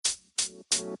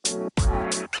Good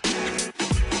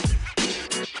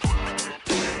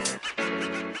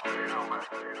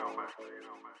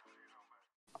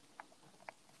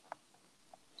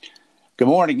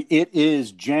morning. It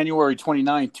is January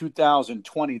 29th,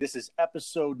 2020. This is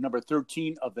episode number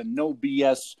 13 of the No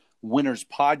BS Winners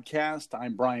Podcast.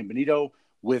 I'm Brian Bonito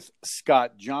with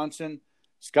Scott Johnson.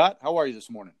 Scott, how are you this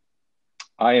morning?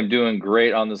 I am doing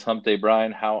great on this hump day,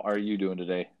 Brian. How are you doing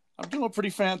today? I'm doing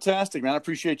pretty fantastic, man. I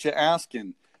appreciate you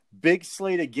asking. Big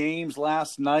slate of games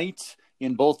last night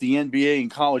in both the NBA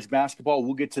and college basketball.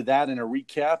 We'll get to that in a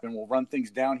recap, and we'll run things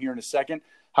down here in a second.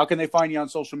 How can they find you on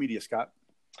social media, Scott?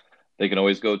 They can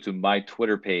always go to my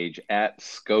Twitter page at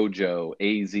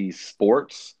ScojoAZ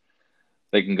Sports.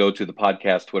 They can go to the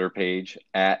podcast Twitter page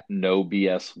at No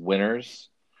BS Winners.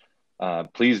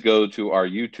 Please go to our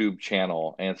YouTube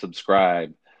channel and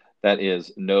subscribe. That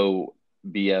is No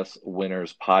BS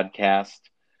Winners Podcast.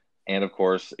 And of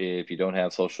course, if you don't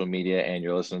have social media and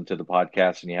you're listening to the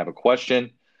podcast and you have a question,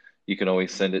 you can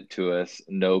always send it to us,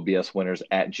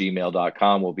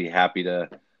 nobswinners@gmail.com. We'll be happy to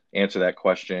answer that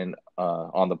question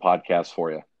on the podcast for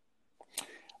you.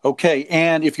 Okay,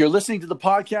 and if you're listening to the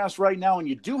podcast right now and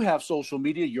you do have social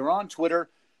media, you're on Twitter,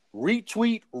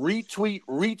 retweet.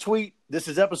 This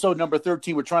is episode number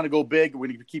 13. We're trying to go big. We're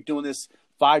going to keep doing this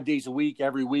 5 days a week,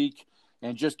 every week,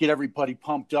 and just get everybody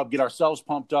pumped up, get ourselves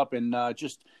pumped up, and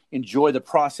just enjoy the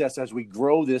process as we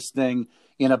grow this thing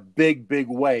in a big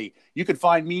way. You can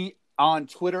find me on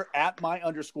Twitter at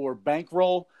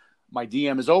 @my_bankroll. My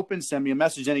DM is open. Send me a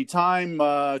message anytime.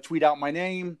 Tweet out my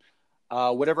name.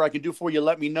 Whatever I can do for you,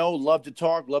 let me know. Love to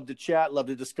talk, love to chat, love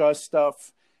to discuss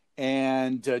stuff,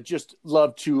 and just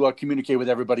love to communicate with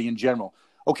everybody in general.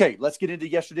 Okay, let's get into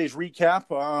yesterday's recap.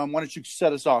 Why don't you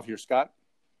set us off here, Scott?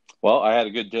 Well, I had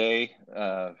a good day.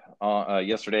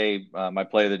 Yesterday, my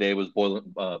play of the day was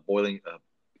Bowling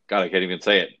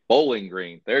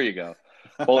Green. There you go.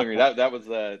 Bowling Green. That was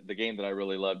the game that I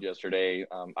really loved yesterday.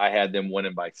 I had them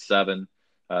winning by 7.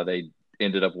 They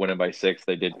ended up winning by 6.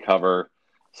 They did cover,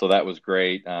 so that was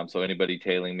great. So anybody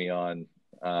tailing me on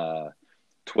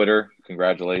Twitter,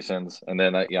 congratulations. And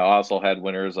then I also had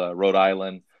winners: Rhode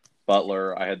Island,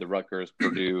 Butler. I had the Rutgers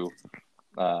Purdue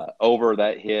over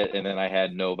that hit, and then I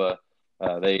had Nova.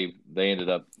 They ended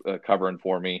up covering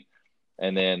for me.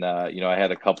 And then I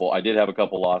had I did have a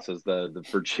couple losses. The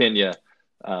Virginia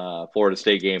Florida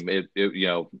State game, it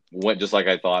went just like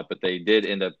I thought, but they did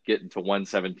end up getting to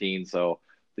 117. So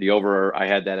the over, I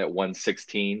had that at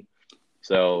 116.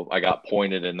 So I got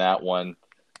pointed in that one.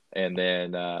 And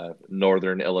then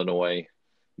Northern Illinois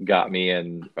got me,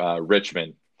 in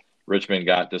Richmond. Richmond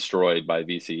got destroyed by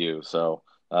VCU. So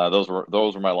those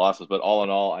were my losses. But all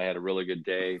in all, I had a really good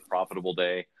day, profitable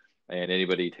day. And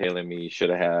anybody tailing me should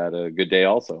have had a good day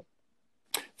also.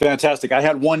 Fantastic. I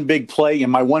had one big play, and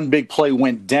my one big play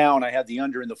went down. I had the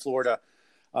under in the Florida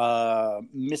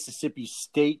Mississippi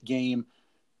State game.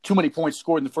 Too many points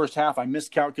scored in the first half. I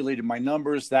miscalculated my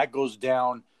numbers. That goes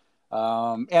down.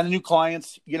 And the new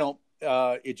clients,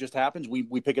 it just happens.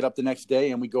 We pick it up the next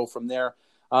day, and we go from there.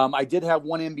 I did have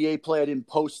one NBA play. I didn't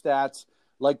post that.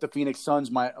 Like the Phoenix Suns,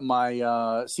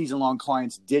 my season-long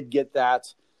clients did get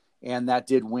that, and that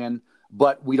did win.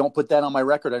 But we don't put that on my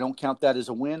record. I don't count that as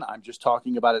a win. I'm just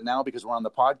talking about it now because we're on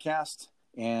the podcast.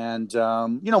 And,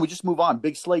 we just move on.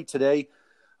 Big slate today.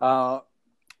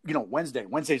 Wednesday.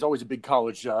 Wednesday is always a big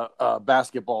college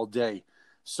basketball day.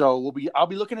 So I'll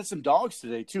be looking at some dogs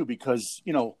today too, because,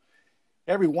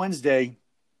 every Wednesday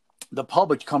the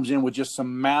public comes in with just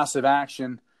some massive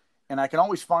action. And I can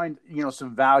always find,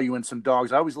 some value in some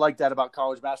dogs. I always like that about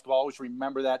college basketball. I always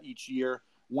remember that each year.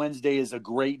 Wednesday is a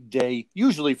great day,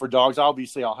 usually for dogs.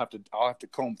 Obviously, I'll have to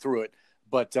comb through it,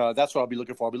 but that's what I'll be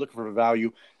looking for. I'll be looking for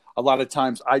value. A lot of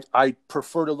times, I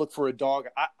prefer to look for a dog.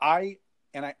 I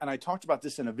talked about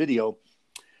this in a video,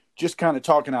 just kind of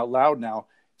talking out loud now.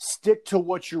 Stick to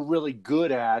what you're really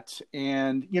good at,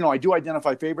 and I do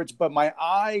identify favorites, but my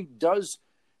eye does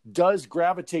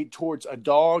gravitate towards a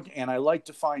dog, and I like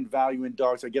to find value in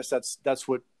dogs. I guess that's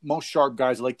what most sharp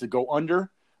guys like to go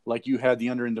under. Like you had the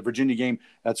under in the Virginia game.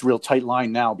 That's a real tight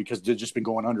line now because they've just been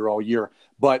going under all year.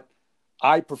 But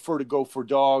I prefer to go for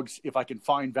dogs if I can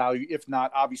find value. If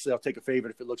not, obviously I'll take a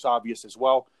favorite if it looks obvious as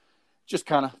well. Just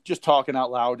talking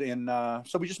out loud. And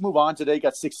so we just move on today.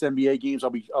 Got 6 NBA games. I'll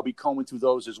be combing through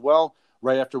those as well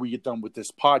right after we get done with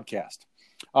this podcast.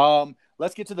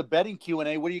 Let's get to the betting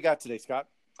Q&A. What do you got today, Scott?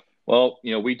 Well,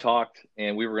 we talked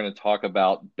and we were going to talk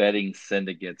about betting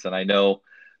syndicates. And I know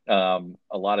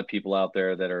a lot of people out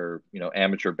there that are,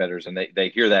 amateur bettors, and they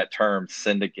hear that term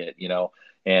syndicate,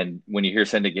 and when you hear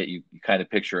syndicate, you kind of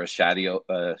picture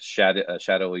a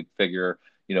shadowy figure,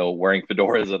 wearing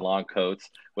fedoras and long coats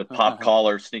with pop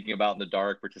collars, sneaking about in the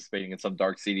dark, participating in some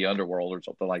dark, seedy underworld or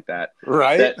something like that.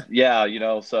 Right.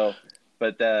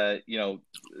 But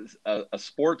a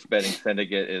sports betting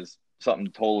syndicate is something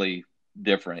totally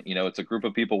different. It's a group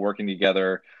of people working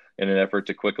together in an effort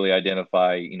to quickly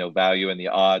identify, value in the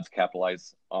odds,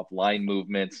 capitalize off line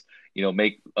movements,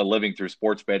 make a living through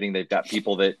sports betting. They've got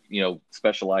people that,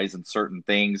 specialize in certain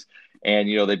things, and,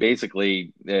 they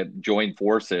basically join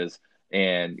forces,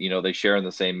 and, they share in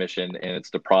the same mission, and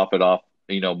it's to profit off,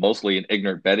 mostly an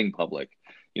ignorant betting public.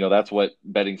 That's what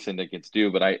betting syndicates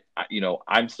do. But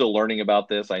I'm still learning about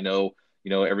this. I know,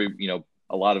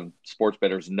 a lot of sports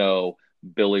bettors know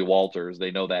Billy Walters.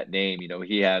 They know that name.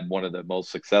 He had one of the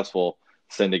most successful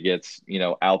syndicates,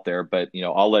 out there. But,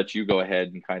 I'll let you go ahead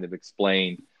and kind of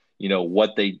explain,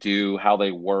 what they do, how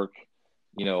they work,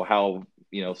 how,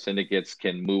 syndicates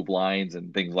can move lines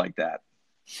and things like that.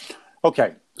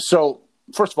 Okay. So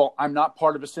first of all, I'm not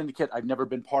part of a syndicate. I've never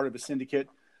been part of a syndicate.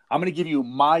 I'm going to give you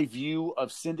my view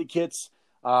of syndicates.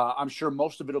 I'm sure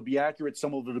most of it will be accurate.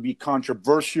 Some of it will be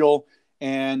controversial,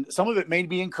 and some of it may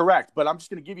be incorrect, but I'm just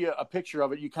going to give you a picture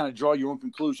of it. You kind of draw your own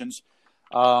conclusions.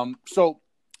 So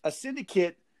a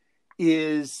syndicate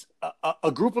is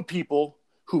a group of people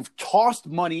who've tossed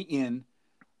money in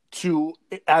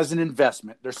as an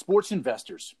investment. They're sports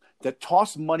investors that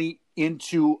toss money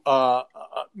into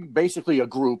basically a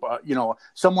group.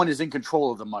 Someone is in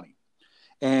control of the money.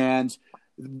 And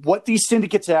what these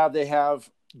syndicates have, they have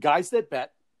guys that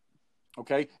bet.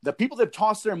 Okay, the people that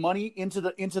toss their money into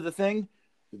the thing,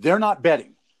 they're not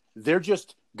betting. They're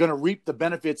just going to reap the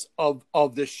benefits of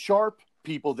the sharp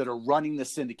people that are running the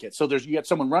syndicate. So you got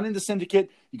someone running the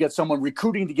syndicate, you got someone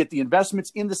recruiting to get the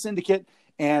investments in the syndicate,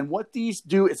 and what these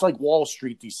do, it's like Wall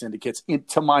Street. These syndicates,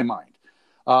 to my mind,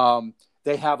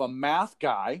 they have a math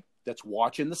guy that's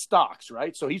watching the stocks,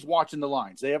 right? So he's watching the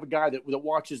lines. They have a guy that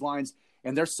watches lines,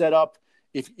 and they're set up.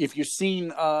 If you've seen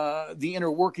the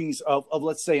inner workings of,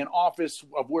 let's say, an office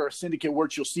of where a syndicate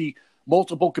works, you'll see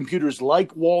multiple computers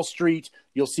like Wall Street.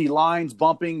 You'll see lines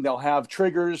bumping. They'll have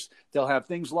triggers. They'll have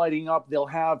things lighting up. They'll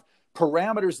have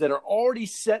parameters that are already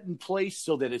set in place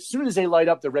so that as soon as they light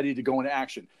up, they're ready to go into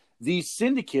action. These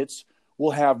syndicates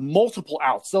will have multiple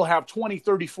outs. They'll have 20,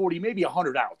 30, 40, maybe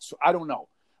 100 outs. I don't know.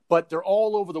 But they're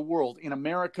all over the world. In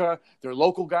America, they're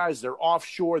local guys. They're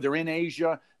offshore. They're in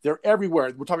Asia. They're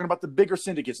everywhere. We're talking about the bigger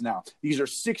syndicates now. These are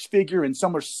 6-figure and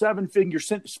some are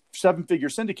 7-figure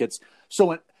syndicates.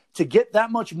 So to get that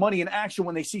much money in action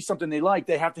when they see something they like,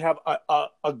 they have to have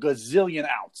a gazillion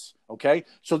outs. Okay?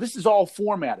 So this is all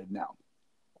formatted now.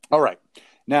 All right.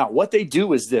 Now, what they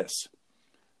do is this.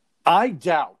 I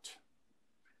doubt,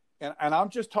 and I'm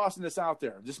just tossing this out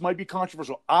there. This might be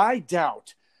controversial. I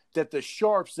doubt that the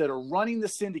sharps that are running the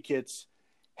syndicates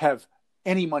have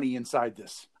any money inside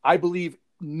this. I believe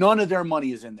none of their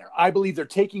money is in there. I believe they're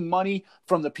taking money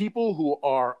from the people who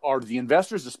are the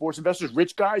investors, the sports investors,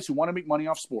 rich guys who want to make money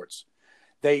off sports.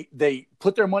 They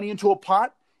put their money into a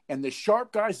pot, and the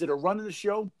sharp guys that are running the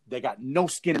show, they got no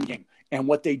skin in the game. And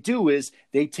what they do is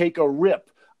they take a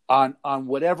rip on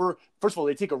whatever. First of all,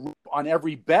 they take a rip on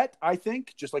every bet, I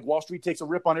think, just like Wall Street takes a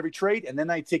rip on every trade, and then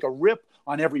they take a rip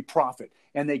on every profit.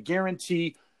 And they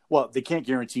guarantee, well, they can't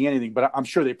guarantee anything, but I'm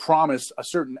sure they promise a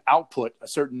certain output, a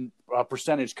certain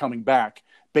percentage coming back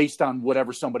based on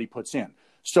whatever somebody puts in.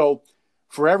 So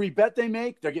for every bet they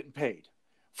make, they're getting paid.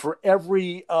 For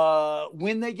every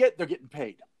win they get, they're getting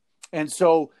paid. And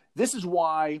so this is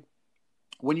why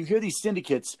when you hear these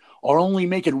syndicates are only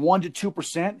making 1% to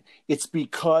 2%, it's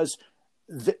because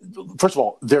first of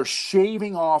all, they're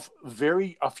shaving off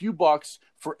a few bucks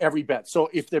for every bet. So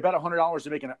if they bet $100,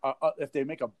 they're making if they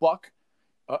make a buck,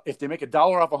 if they make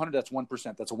 $1 off 100, that's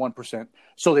 1%. That's a 1%.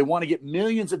 So they want to get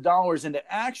millions of dollars into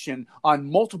action on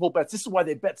multiple bets. This is why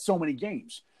they bet so many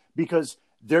games, because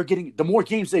they're getting, the more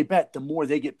games they bet, the more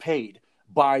they get paid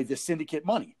by the syndicate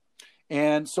money.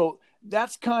 And so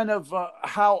that's kind of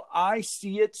how I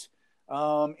see it.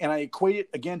 And I equate it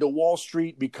again to Wall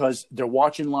Street because they're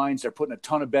watching lines. They're putting a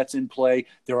ton of bets in play.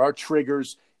 There are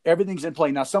triggers. Everything's in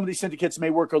play. Now, some of these syndicates may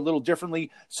work a little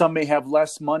differently. Some may have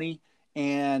less money.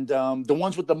 And the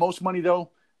ones with the most money,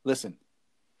 though, listen,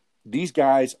 these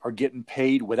guys are getting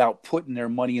paid without putting their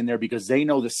money in there because they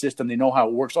know the system. They know how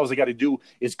it works. All they got to do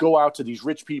is go out to these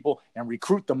rich people and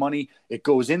recruit the money. It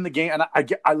goes in the game. And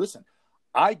I listen.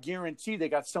 I guarantee they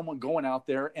got someone going out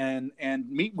there and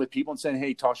meeting with people and saying,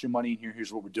 hey, toss your money in here.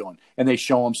 Here's what we're doing. And they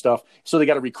show them stuff. So they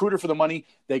got a recruiter for the money.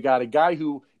 They got a guy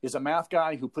who is a math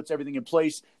guy who puts everything in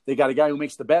place. They got a guy who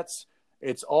makes the bets.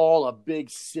 It's all a big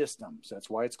system. So that's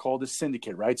why it's called a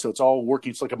syndicate, right? So it's all working.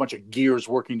 It's like a bunch of gears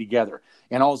working together.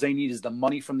 And all they need is the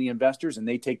money from the investors, and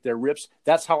they take their rips.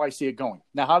 That's how I see it going.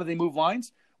 Now, how do they move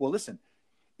lines? Well, listen,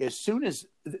 as soon as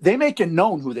they make it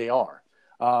known who they are,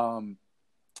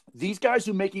 these guys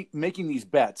who making these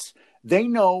bets, they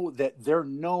know that they're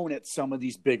known at some of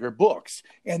these bigger books.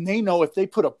 And they know if they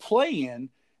put a play in,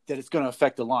 that it's going to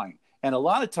affect the line. And a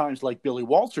lot of times, like Billy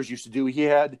Walters used to do, he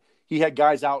had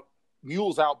guys out,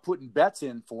 mules out, putting bets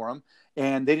in for him,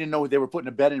 and they didn't know they were putting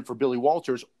a bet in for Billy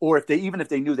Walters. Or if they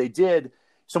knew they did,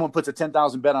 someone puts a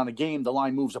 10,000 bet on a game, the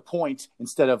line moves a point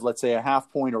instead of, let's say, a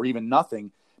half point or even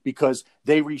nothing, because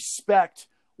they respect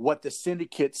what the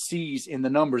syndicate sees in the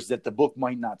numbers that the book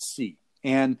might not see.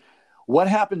 And what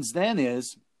happens then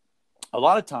is, a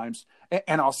lot of times,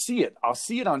 and I'll see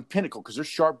it on Pinnacle, because there's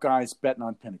sharp guys betting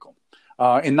on Pinnacle.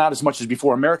 And not as much as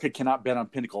before. America cannot bet on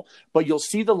Pinnacle. But you'll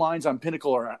see the lines on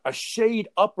Pinnacle are a shade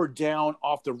up or down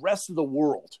off the rest of the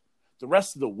world. The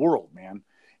rest of the world, man.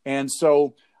 And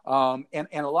so, and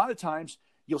a lot of times,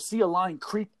 you'll see a line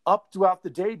creep up throughout the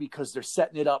day because they're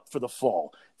setting it up for the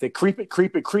fall. They creep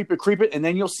it, and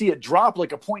then you'll see it drop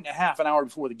like a point and a half an hour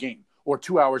before the game, or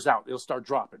 2 hours out. It'll start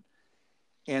dropping.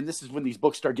 And this is when these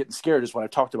books start getting scared, is what I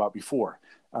talked about before.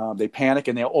 They panic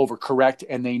and they'll overcorrect,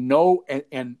 and they know,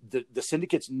 and the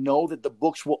syndicates know that the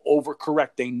books will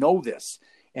overcorrect. They know this,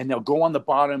 and they'll go on the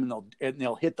bottom, and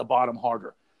they'll hit the bottom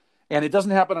harder. And it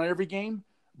doesn't happen on every game,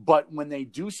 but when they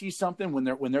do see something,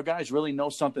 when their guys really know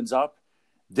something's up,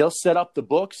 they'll set up the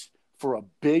books for a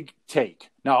big take.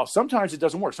 Now, sometimes it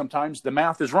doesn't work. Sometimes the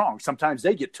math is wrong. Sometimes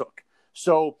they get took.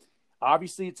 So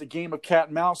obviously it's a game of cat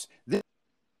and mouse.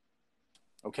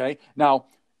 Okay. Now,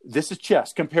 this is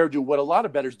chess compared to what a lot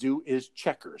of bettors do is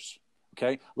checkers.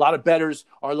 Okay. A lot of bettors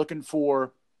are looking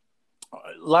for, a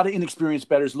lot of inexperienced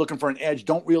bettors looking for an edge,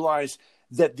 don't realize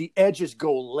that the edges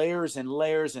go layers and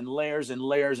layers and layers and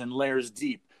layers and layers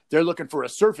deep. They're looking for a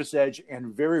surface edge,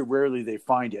 and very rarely they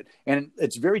find it. And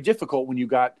it's very difficult when you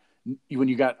got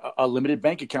a limited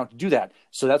bank account to do that.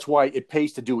 So that's why it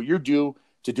pays to do what you do,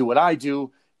 to do what I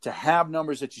do, to have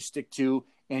numbers that you stick to,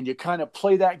 and you kind of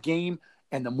play that game.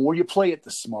 And the more you play it,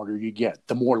 the smarter you get.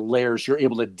 The more layers you're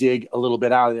able to dig a little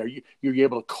bit out of there. You're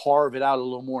able to carve it out a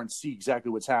little more and see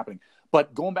exactly what's happening.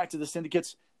 But going back to the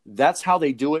syndicates, that's how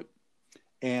they do it.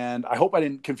 And I hope I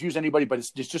didn't confuse anybody, but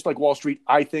it's just like Wall Street.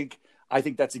 I think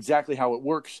that's exactly how it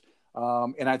works.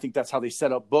 And I think that's how they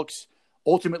set up books.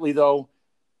 Ultimately, though,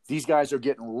 these guys are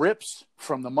getting rips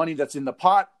from the money that's in the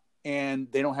pot,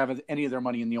 and they don't have any of their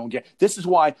money in the own game. This is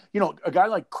why, a guy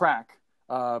like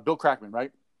Bill Crackman,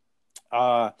 right?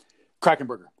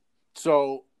 Krakenberger.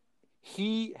 So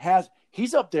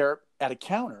he's up there at a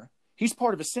counter. He's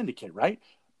part of a syndicate, right?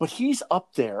 But he's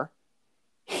up there.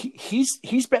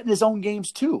 He's betting his own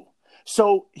games too.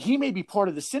 So he may be part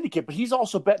of the syndicate, but he's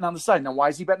also betting on the side. Now, why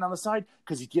is he betting on the side?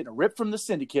 Because he's getting a rip from the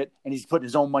syndicate, and he's putting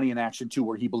his own money in action too,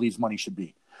 where he believes money should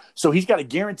be. So he's got a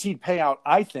guaranteed payout,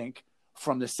 I think,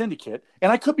 from the syndicate.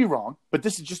 And I could be wrong, but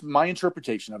this is just my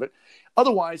interpretation of it.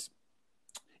 Otherwise,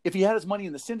 if he had his money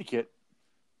in the syndicate,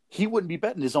 he wouldn't be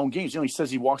betting his own games. He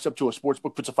says he walks up to a sports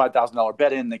book, puts a $5,000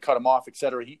 bet in, they cut him off, et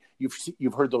cetera.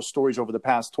 You've heard those stories over the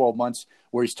past 12 months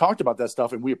where he's talked about that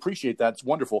stuff, and we appreciate that. It's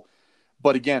wonderful.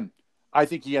 But again, I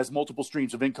think he has multiple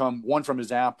streams of income, one from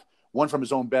his app, one from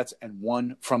his own bets, and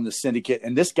one from the syndicate.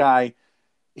 And this guy,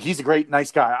 he's a great,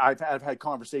 nice guy. I've had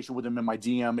conversation with him in my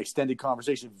DM, extended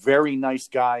conversation, very nice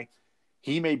guy.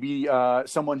 He may be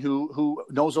someone who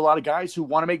knows a lot of guys who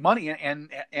want to make money and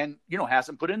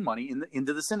hasn't put in money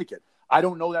into the syndicate. I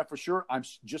don't know that for sure. I'm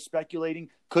just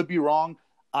speculating. Could be wrong.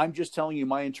 I'm just telling you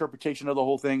my interpretation of the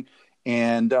whole thing.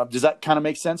 And does that kind of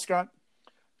make sense, Scott?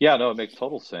 Yeah, no, it makes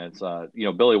total sense.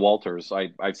 Billy Walters,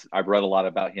 I've read a lot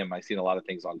about him. I've seen a lot of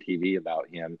things on TV about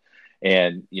him.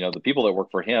 And, the people that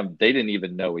work for him, they didn't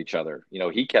even know each other.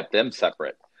 He kept them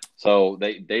separate. So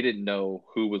they didn't know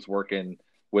who was working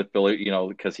with Billy,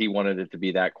 because he wanted it to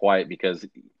be that quiet because,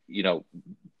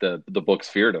 the books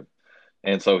feared him.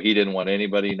 And so he didn't want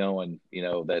anybody knowing,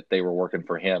 that they were working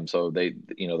for him. So they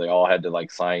all had to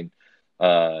sign,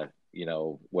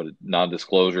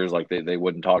 non-disclosures, they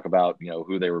wouldn't talk about,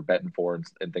 who they were betting for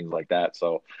and things like that.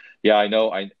 So, yeah, I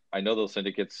know those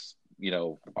syndicates,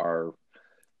 are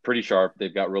pretty sharp.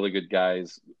 They've got really good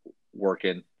guys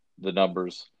working the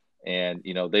numbers, and,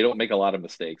 they don't make a lot of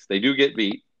mistakes. They do get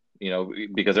beat,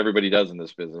 because everybody does in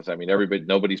this business. I mean,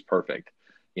 nobody's perfect,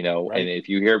 right. And if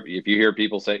you hear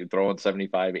people say throwing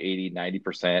 75, 80,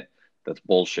 90%, that's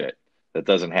bullshit. That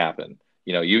doesn't happen.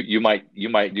 You might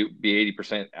be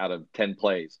 80% out of 10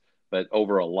 plays, but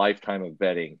over a lifetime of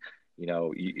betting,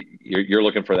 you're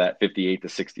looking for that 58 to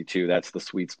 62. That's the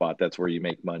sweet spot. That's where you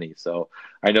make money. So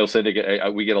I know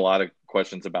syndicate, we get a lot of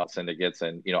questions about syndicates,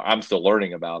 and, I'm still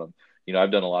learning about them.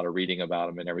 I've done a lot of reading about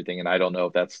them and everything. And I don't know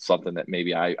if that's something that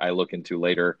maybe I look into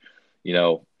later,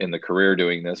 in the career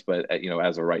doing this, but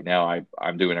as of right now,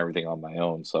 I'm doing everything on my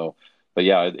own. So, but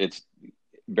yeah, it's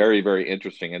very, very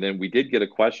interesting. And then we did get a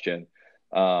question,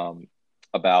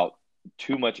 about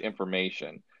too much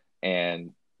information,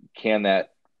 and can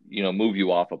that, move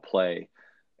you off a play.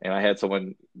 And I had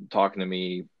someone talking to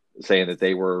me saying that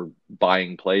they were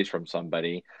buying plays from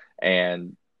somebody,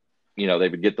 and, they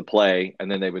would get the play and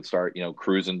then they would start,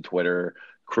 cruising Twitter,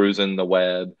 cruising the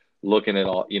web, looking at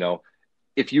all,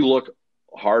 if you look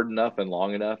hard enough and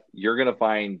long enough, you're going to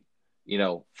find,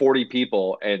 40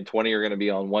 people, and 20 are going to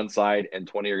be on one side and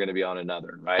 20 are going to be on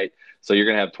another. Right. So you're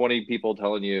going to have 20 people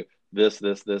telling you this,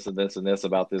 and this, and this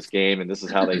about this game, and this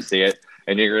is how they see it.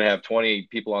 And you're going to have 20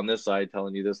 people on this side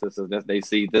telling you this, and this, they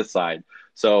see this side.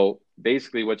 So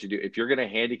basically what you do, if you're going to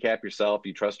handicap yourself,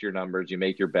 you trust your numbers, you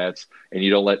make your bets, and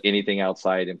you don't let anything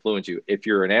outside influence you. If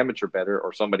you're an amateur bettor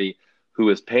or somebody who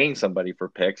is paying somebody for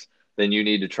picks, then you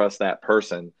need to trust that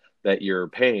person that you're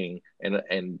paying,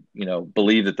 and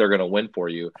believe that they're going to win for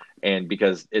you. And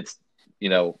because it's,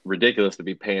 ridiculous to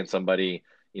be paying somebody,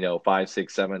 $500,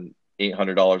 $600, $700,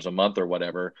 $800 a month or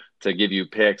whatever to give you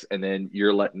picks, and then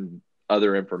you're letting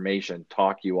other information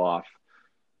talk you off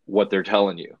what they're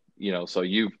telling you. So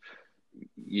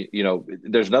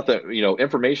there's nothing,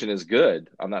 information is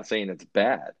good. I'm not saying it's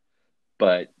bad,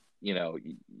 but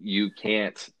you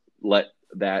can't let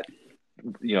that,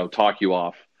 talk you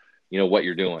off, what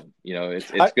you're doing.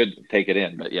 It's good to take it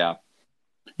in, but yeah.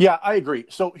 Yeah, I agree.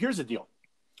 So here's the deal.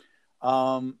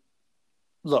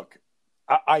 Look,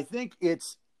 I think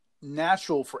it's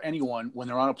natural for anyone when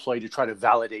they're on a play to try to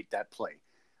validate that play.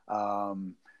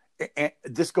 And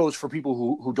this goes for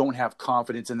people who don't have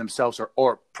confidence in themselves,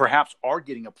 or perhaps are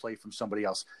getting a play from somebody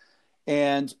else.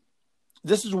 And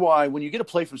this is why when you get a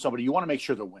play from somebody, you want to make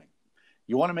sure they're winning.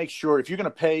 You want to make sure if you're going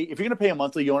to pay a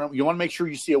monthly, you want to make sure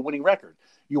you see a winning record.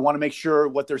 You want to make sure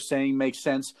what they're saying makes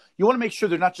sense. You want to make sure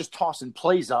they're not just tossing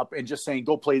plays up and just saying,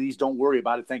 go play these, don't worry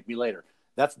about it, thank me later.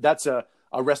 That's a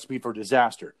recipe for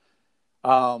disaster.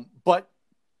 But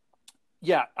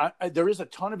yeah, there is a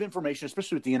ton of information,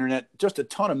 especially with the internet, just a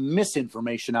ton of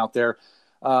misinformation out there.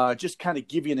 Just kind of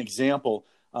give you an example.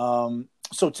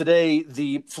 So today,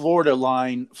 the Florida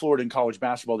in college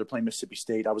basketball, they're playing Mississippi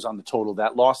State. I was on the total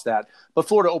that, lost that. But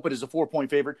Florida opened as a 4-point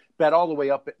favorite, bet all the way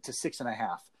up to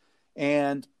 6.5.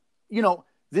 And,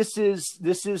 that's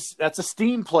a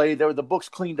steam play. The book's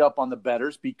cleaned up on the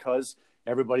bettors because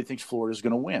everybody thinks Florida's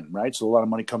going to win, right? So a lot of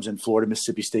money comes in Florida.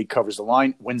 Mississippi State covers the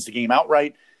line, wins the game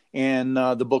outright, and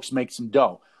the books make some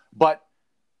dough. But,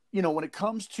 when it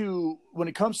comes,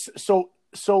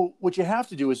 so what you have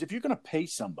to do is if you're going to pay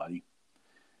somebody,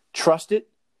 trust it.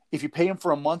 If you pay them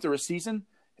for a month or a season,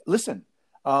 listen,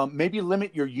 maybe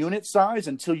limit your unit size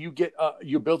until you get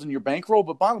you're building your bankroll.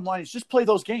 But bottom line is just play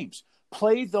those games.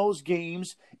 Play those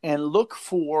games and look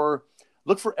for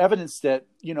evidence that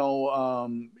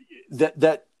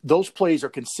that those plays are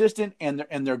consistent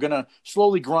and they're going to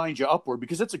slowly grind you upward,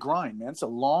 because it's a grind, man. It's a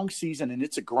long season and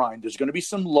it's a grind. There's going to be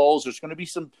some lulls. There's going to be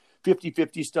some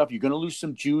 50-50 stuff. You're going to lose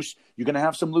some juice. You're going to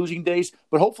have some losing days,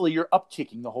 but hopefully you're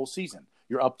upticking the whole season.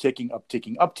 You're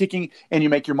upticking, and you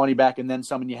make your money back and then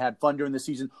some, and you had fun during the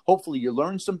season. Hopefully you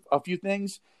learned a few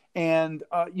things, and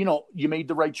you made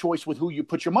the right choice with who you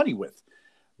put your money with.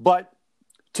 But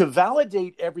to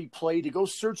validate every play, to go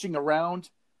searching around,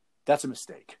 that's a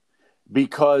mistake.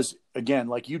 Because again,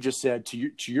 like you just said,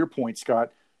 to your point,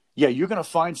 Scott, yeah, you're going to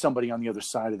find somebody on the other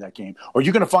side of that game, or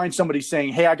you're going to find somebody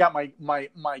saying, "Hey, I got my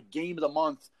game of the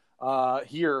month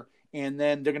here," and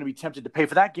then they're going to be tempted to pay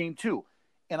for that game too.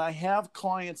 And I have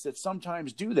clients that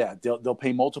sometimes do that. They'll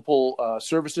pay multiple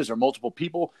services or multiple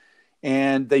people,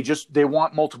 and they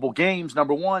want multiple games,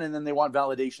 number one, and then they want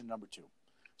validation, number two.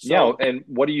 So, yeah, and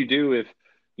what do you do if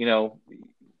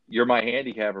you're my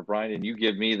handicapper, Brian, and you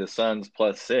give me the Suns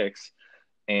 +6,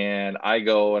 and I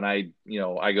go and I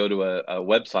go to a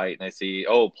website and I see,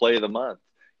 play of the month.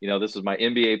 This is my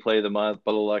NBA play of the month,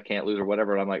 blah, blah, blah, can't lose or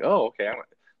whatever. And I'm like, okay,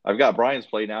 I've got Brian's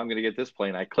play now. I'm going to get this play,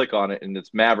 and I click on it, and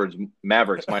it's Mavericks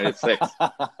 -6.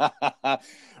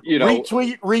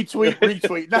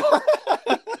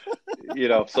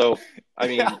 Retweet. So I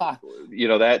mean,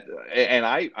 that, and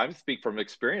I speak from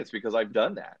experience because I've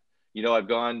done that. I've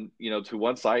gone, to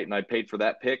one site and I paid for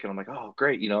that pick, and I'm like, oh,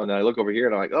 great. And then I look over here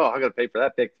and I'm like, oh, I got to pay for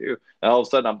that pick too. And all of a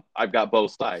sudden I've got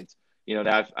both sides.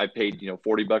 Now I paid,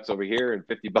 $40 over here and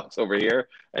 $50 over here.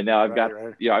 And now I've got,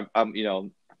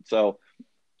 I'm, so,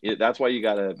 That's why you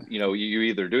got to, you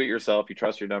either do it yourself, you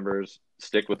trust your numbers,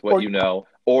 stick with what Or you know,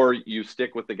 or you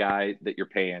stick with the guy that you're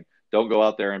paying. Don't go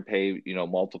out there and pay,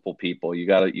 multiple people. You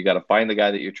gotta find the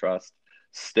guy that you trust,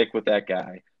 stick with that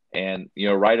guy, and,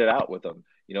 write it out with them.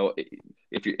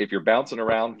 If you're bouncing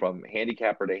around from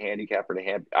handicapper to handicapper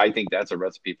to I think that's a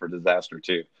recipe for disaster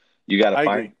too. I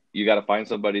agree. You got to find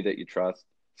somebody that you trust,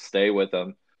 stay with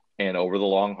them, and over the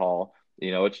long haul,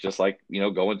 it's just like,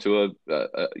 going to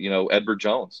Edward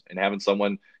Jones and having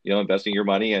someone, investing your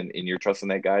money, and you're trusting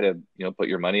that guy to, put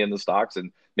your money in the stocks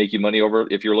and make you money over.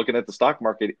 If you're looking at the stock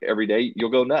market every day, you'll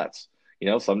go nuts.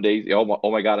 Some days,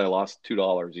 oh my God, I lost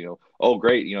 $2. Oh,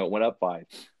 great. It went up 5.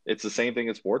 It's the same thing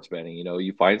as sports betting.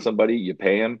 You find somebody, you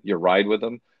pay them, you ride with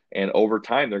them, and over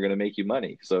time, they're going to make you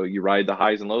money. So you ride the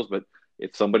highs and lows, but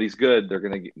if somebody's good, they're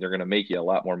going to make you a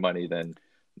lot more money than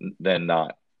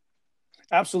not.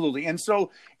 Absolutely. And so,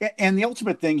 and the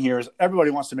ultimate thing here is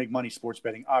everybody wants to make money sports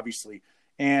betting, obviously.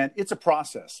 And it's a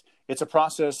process. It's a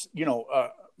process,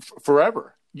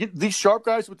 forever. These sharp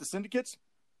guys with the syndicates,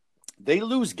 they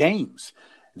lose games.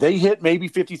 They hit maybe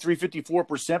 53,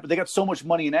 54%, but they got so much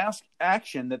money in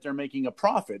action that they're making a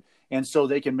profit. And so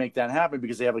they can make that happen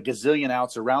because they have a gazillion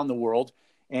outs around the world.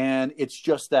 And it's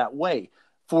just that way.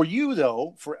 For you,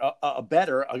 though, for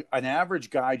an average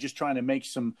guy just trying to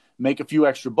make a few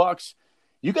extra bucks,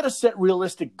 you got to set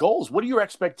realistic goals. What are your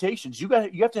expectations? You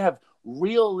have to have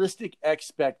realistic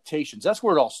expectations. That's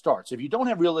where it all starts. If you don't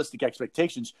have realistic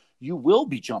expectations, you will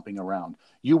be jumping around.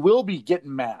 You will be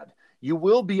getting mad. You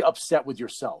will be upset with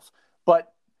yourself.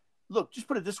 But look, just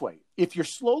put it this way. If you're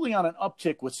slowly on an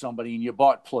uptick with somebody and you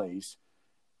bought plays,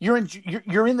 you're in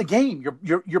the game.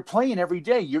 You're playing every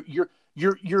day.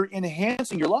 You're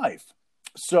enhancing your life.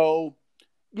 So,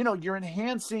 you're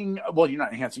enhancing. Well, you're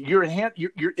not enhancing.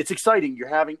 It's exciting. You're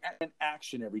having an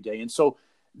action every day, and so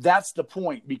that's the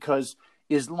point. Because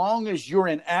as long as you're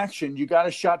in action, you got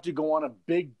a shot to go on a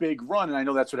big run. And I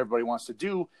know that's what everybody wants to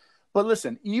do. But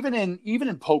listen, even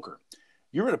in poker,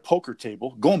 you're at a poker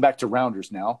table. Going back to rounders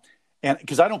now, and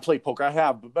because I don't play poker, I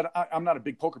have, but I'm not a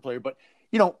big poker player. But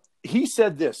he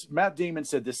said this. Matt Damon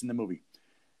said this in the movie.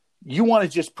 You want to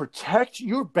just protect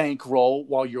your bankroll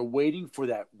while you're waiting for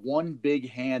that one big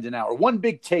hand an hour, one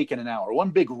big take in an hour, one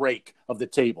big rake of the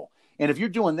table. And if you're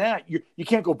doing that, you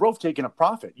can't go broke taking a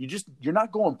profit. You're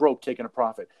not going broke taking a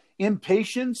profit.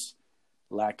 Impatience,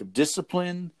 lack of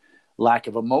discipline, lack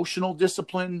of emotional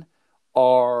discipline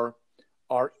are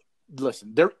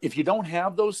listen. If you don't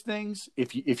have those things,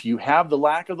 if you have the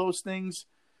lack of those things,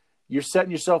 you're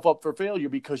setting yourself up for failure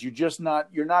because you're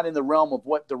not in the realm of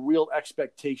what the real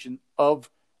expectation of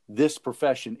this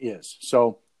profession is.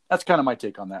 So that's kind of my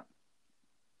take on that.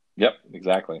 Yep,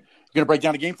 exactly. You going to break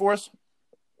down the game for us?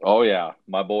 Oh, yeah.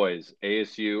 My boys,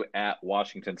 ASU at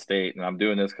Washington State. And I'm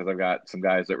doing this because I've got some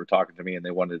guys that were talking to me and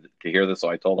they wanted to hear this. So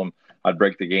I told them I'd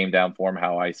break the game down for them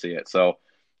how I see it. So,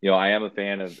 I am a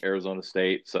fan of Arizona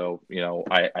State. So,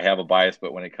 I have a bias,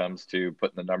 but when it comes to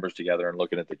putting the numbers together and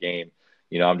looking at the game,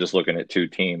 I'm just looking at two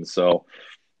teams. So,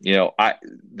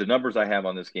 the numbers I have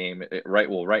on this game, right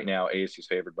now, ASU's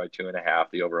favored by 2.5.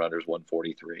 The over-under is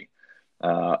 143.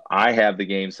 I have the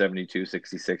game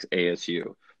 72-66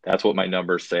 ASU. That's what my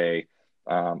numbers say.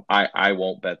 I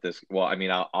won't bet this. Well, I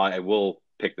mean, I will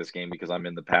pick this game because I'm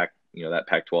in the that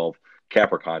Pac-12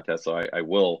 capper contest. So I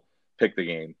will pick the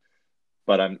game,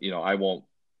 but I won't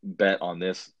bet on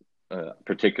this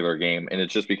particular game. And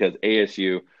it's just because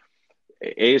ASU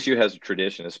has a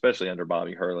tradition, especially under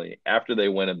Bobby Hurley, after they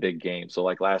win a big game. So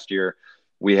like last year,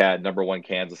 we had number 1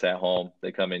 Kansas at home.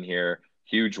 They come in here,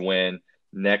 huge win.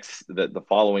 The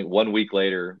following 1 week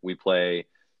later, we play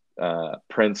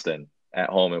Princeton at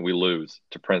home and we lose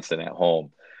to Princeton at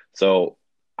home. So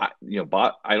I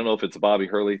don't know if it's a Bobby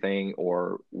Hurley thing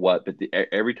or what, but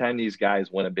every time these guys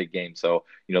win a big game, so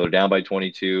they're down by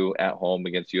 22 at home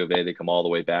against U of A, they come all the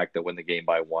way back, they win the game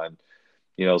by 1.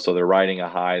 So they're riding a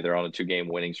high. They're on a 2-game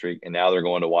winning streak, and now they're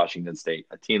going to Washington State,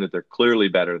 a team that they're clearly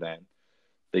better than.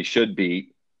 They should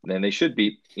beat,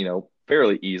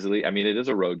 fairly easily. I mean, it is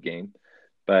a road game,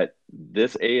 but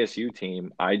this ASU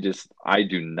team, I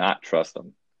do not trust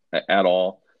them at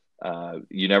all.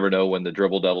 You never know when the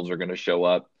dribble devils are going to show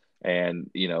up,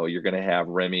 and you're going to have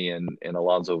Remy and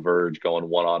Alonzo Verge going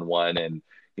one-on-one, and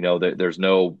there's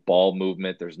no ball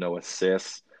movement, there's no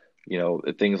assists,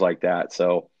 things like that.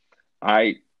 So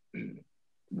I'm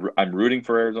rooting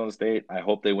for Arizona State. I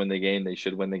hope they win the game. They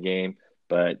should win the game,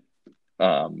 but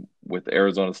with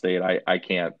Arizona State, I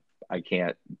can't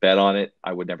bet on it.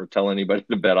 I would never tell anybody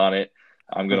to bet on it.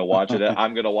 I'm going to watch it.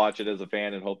 I'm going to watch it as a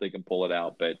fan and hope they can pull it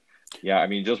out. But yeah, I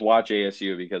mean, just watch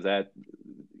ASU because that,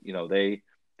 they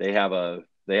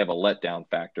they have a letdown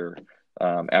factor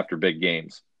after big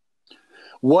games.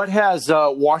 What has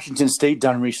Washington State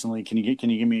done recently? Can you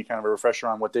give me kind of a refresher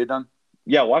on what they've done?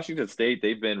 Yeah, Washington State,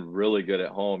 they've been really good at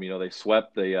home. They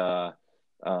swept the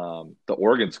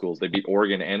Oregon schools. They beat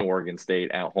Oregon and Oregon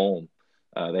State at home.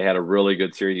 They had a really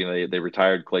good series. They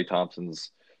retired Klay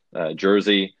Thompson's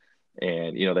jersey,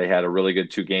 and they had a really good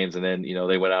 2 games. And then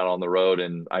they went out on the road,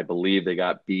 and I believe they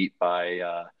got beat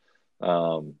by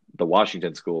the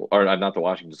Washington school, or not the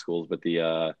Washington schools, but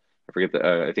I forget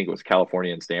I think it was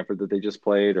California and Stanford that they just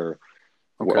played, or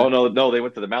Okay. oh no, they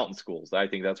went to the Mountain schools. I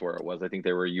think that's where it was. I think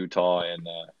they were Utah and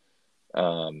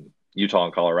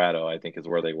Colorado, I think is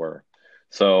where they were.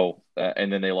 So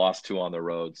and then they lost 2 on the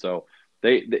road. So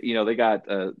they got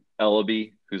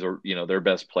Ellaby, who's their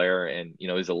best player, and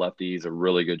he's a lefty. He's a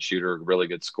really good shooter, really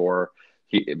good scorer.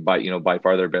 He by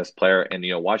far their best player. And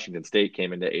Washington State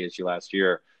came into ASU last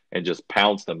year and just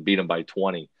pounced them, beat them by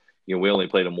 20. We only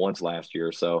played them once last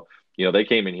year, so they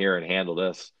came in here and handled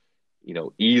us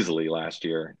easily last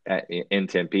year in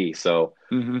Tempe. So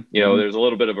there's a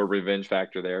little bit of a revenge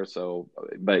factor there. So,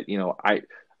 but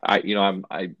I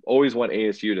always want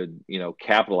ASU to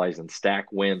capitalize and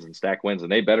stack wins,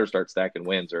 and they better start stacking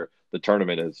wins, or the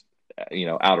tournament is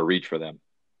out of reach for them.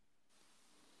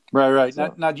 Right.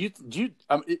 So, now do you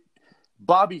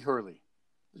Bobby Hurley,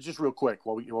 just real quick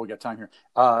while we got time here.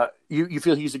 You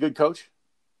feel he's a good coach?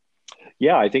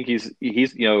 Yeah, I think he's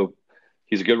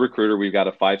a good recruiter. We've got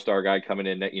a 5-star guy coming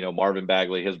in. Marvin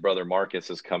Bagley, his brother Marcus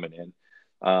is coming in.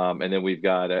 And then we've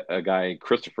got a guy,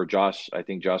 Josh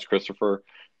Christopher.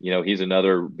 He's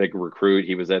another big recruit.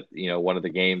 He was at, one of the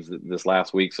games this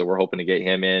last week. So we're hoping to get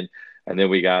him in. And then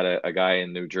we got a guy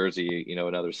in New Jersey,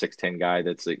 another 6'10" guy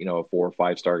that's a 4 or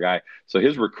 5-star guy. So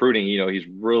his recruiting, he's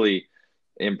really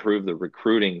improved the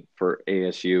recruiting for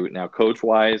ASU. Now, coach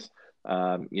wise,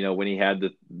 when he had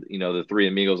the 3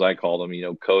 amigos, I called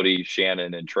them, Cody,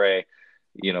 Shannon, and Trey,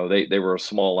 they were a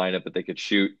small lineup, but they could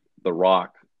shoot the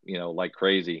rock, like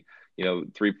crazy.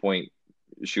 3-point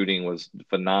shooting was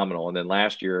phenomenal. And then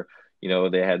last year, they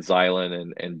had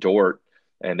Zylan and Dort,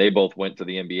 and they both went to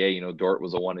the NBA. Dort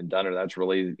was a one and doneer. That's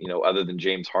really, other than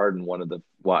James Harden,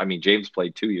 James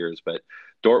played 2 years, but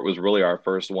Dort was really our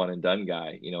first one and done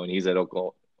guy, and he's at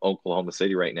Oklahoma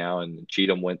City right now. And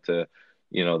Cheatham went to,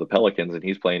 the Pelicans, and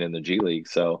he's playing in the G League.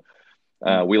 So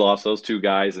we lost those 2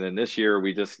 guys. And then this year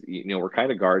we just, we're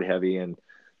kind of guard heavy. And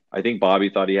I think Bobby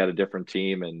thought he had a different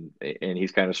team, and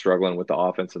he's kind of struggling with the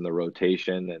offense and the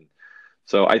rotation. And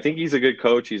so I think he's a good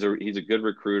coach. He's a good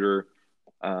recruiter.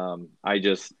 I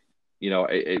just,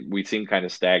 we seem kind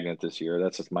of stagnant this year.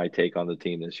 That's just my take on the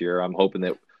team this year. I'm hoping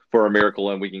that for a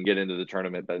miracle and we can get into the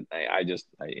tournament, but I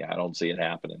don't see it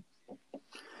happening.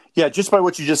 Yeah, just by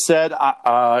what you just said,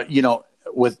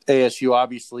 with ASU,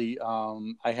 obviously,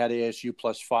 I had ASU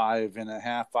plus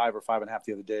 5.5 or 5.5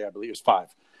 the other day. I believe it was 5.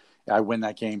 I win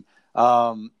that game.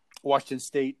 Washington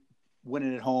State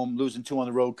winning at home, losing 2 on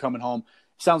the road, coming home.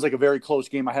 Sounds like a very close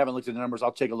game. I haven't looked at the numbers.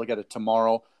 I'll take a look at it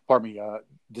tomorrow.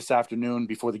 This afternoon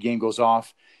before the game goes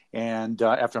off, and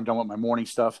after I'm done with my morning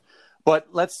stuff. But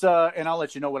let's and I'll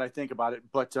let you know what I think about it.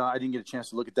 But I didn't get a chance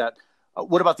to look at that.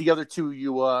 What about the other 2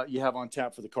 you have on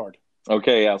tap for the card?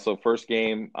 Okay, yeah. So first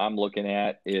game I'm looking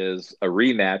at is a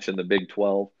rematch in the Big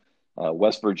 12.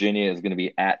 West Virginia is going to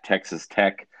be at Texas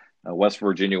Tech. West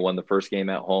Virginia won the first game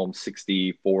at home,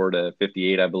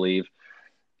 64-58, I believe.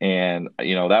 And,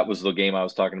 that was the game I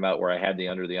was talking about where I had the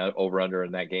over-under,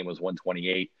 and that game was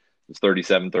 128. It was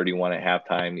 37-31 at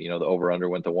halftime. The over-under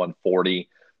went to 140,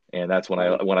 and that's when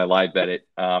I live bet it.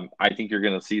 I think you're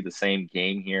going to see the same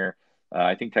game here.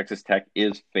 I think Texas Tech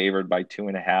is favored by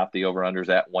 2.5. The over-under's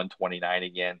at 129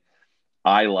 again.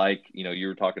 I like, you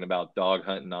were talking about dog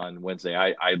hunting on Wednesday.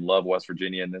 I love West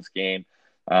Virginia in this game.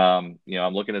 I'm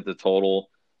looking at the total.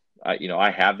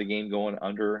 I have the game going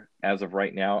under as of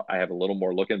right now. I have a little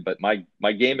more looking, but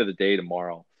my game of the day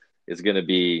tomorrow is going to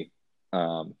be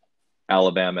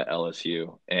Alabama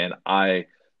LSU, and I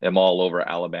am all over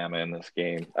Alabama in this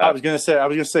game. I was gonna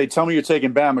say, tell me you're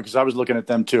taking Bama, because I was looking at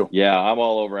them too. Yeah, I'm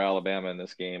all over Alabama in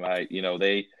this game.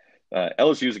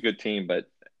 LSU is a good team, but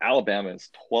Alabama is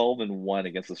 12-1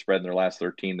 against the spread in their last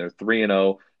 13. They're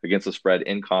 3-0 against the spread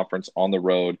in conference on the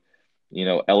road.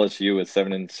 LSU is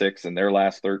 7-6 in their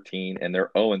last 13, and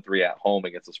they're 0-3 at home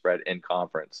against the spread in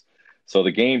conference. So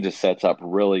the game just sets up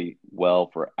really well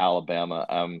for Alabama.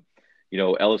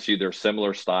 LSU, they're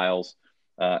similar styles.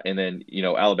 And then,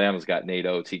 Alabama's got Nate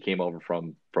Oates. He came over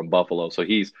from Buffalo. So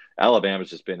Alabama's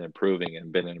just been improving.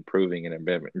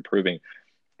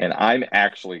 And I'm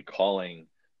actually calling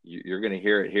You're going to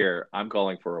hear it here. I'm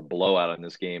calling for a blowout in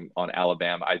this game on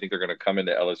Alabama. I think they're going to come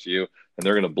into LSU and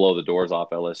they're going to blow the doors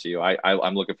off LSU.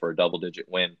 I'm looking for a double-digit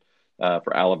win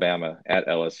for Alabama at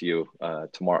LSU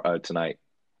tonight.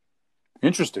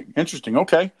 Interesting.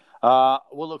 Okay.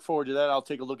 We'll look forward to that. I'll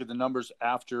take a look at the numbers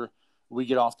after we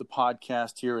get off the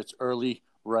podcast here. It's early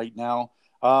right now.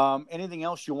 Anything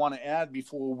else you want to add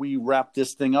before we wrap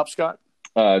this thing up, Scott?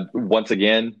 Once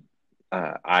again,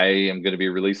 I am going to be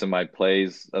releasing my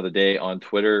plays of the day on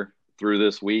Twitter through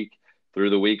this week, through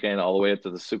the weekend, all the way up to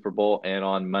the Super Bowl. And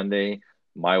on Monday,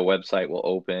 my website will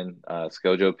open,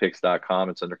 scojopicks.com.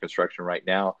 It's under construction right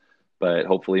now. But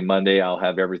hopefully Monday, I'll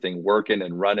have everything working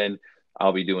and running.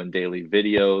 I'll be doing daily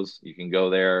videos. You can go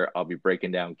there. I'll be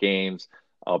breaking down games.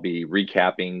 I'll be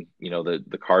recapping,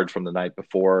 the cards from the night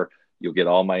before. You'll get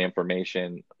all my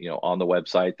information, on the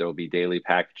website. There will be daily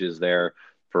packages there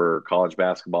for college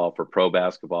basketball, for pro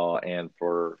basketball, and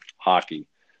for hockey.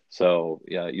 So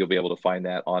you'll be able to find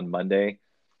that on Monday.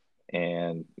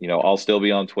 And, I'll still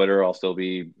be on Twitter. I'll still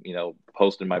be,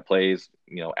 posting my plays,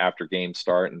 after games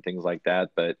start and things like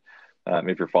that. But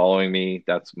if you're following me,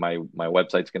 that's my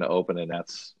website's going to open, and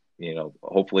that's,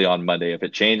 hopefully on Monday. If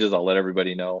it changes, I'll let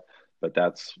everybody know. But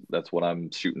that's what I'm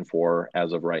shooting for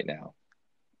as of right now.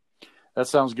 That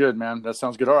sounds good, man. That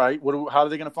sounds good. All right. How are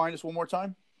they going to find us one more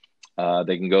time?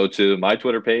 They can go to my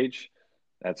Twitter page.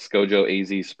 That's Scojo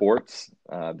AZ Sports.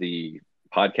 The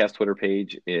podcast Twitter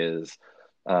page is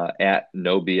at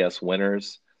No BS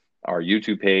Winners. Our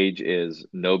YouTube page is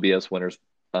No BS Winners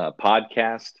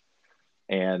Podcast.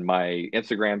 And my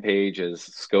Instagram page is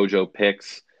Scojo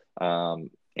Picks.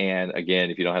 And again,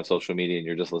 if you don't have social media and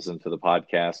you're just listening to the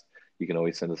podcast, you can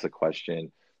always send us a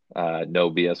question.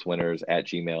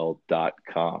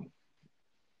 nobswinners@gmail.com.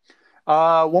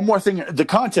 One more thing, the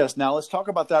contest. Now let's talk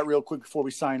about that real quick before we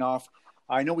sign off.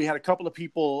 I know we had a couple of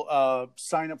people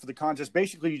sign up for the contest.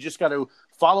 Basically, you just got to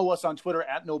follow us on Twitter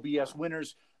at No BS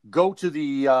Winners. Go to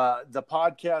the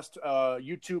podcast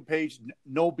YouTube page,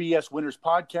 No BS Winners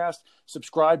Podcast.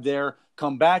 Subscribe there.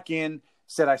 Come back in.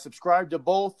 Said I subscribed to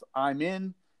both. I'm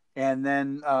in, and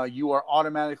then you are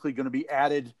automatically going to be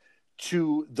added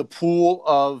to the pool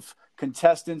of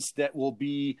contestants that will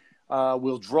be.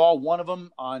 We'll draw one of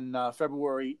them on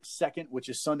February 2nd, which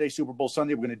is Sunday, Super Bowl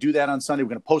Sunday. We're going to do that on Sunday. We're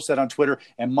going to post that on Twitter.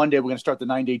 And Monday, we're going to start the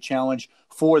 9-day challenge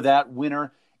for that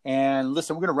winner. And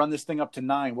listen, we're going to run this thing up to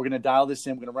 9. We're going to dial this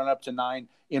in. We're going to run it up to 9.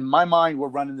 In my mind, we're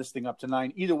running this thing up to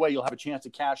 9. Either way, you'll have a chance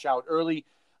to cash out early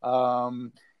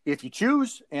if you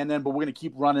choose. But we're going to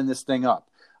keep running this thing up.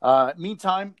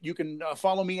 Meantime, you can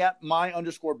follow me at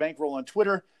my_bankroll on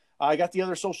Twitter. I got the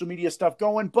other social media stuff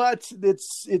going, but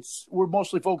we're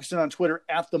mostly focusing on Twitter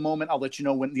at the moment. I'll let you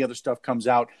know when the other stuff comes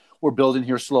out. We're building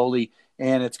here slowly,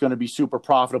 and it's going to be super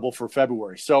profitable for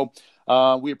February. So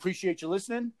we appreciate you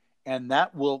listening, and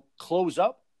that will close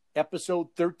up episode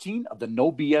 13 of the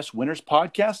No BS Winners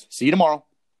Podcast. See you tomorrow.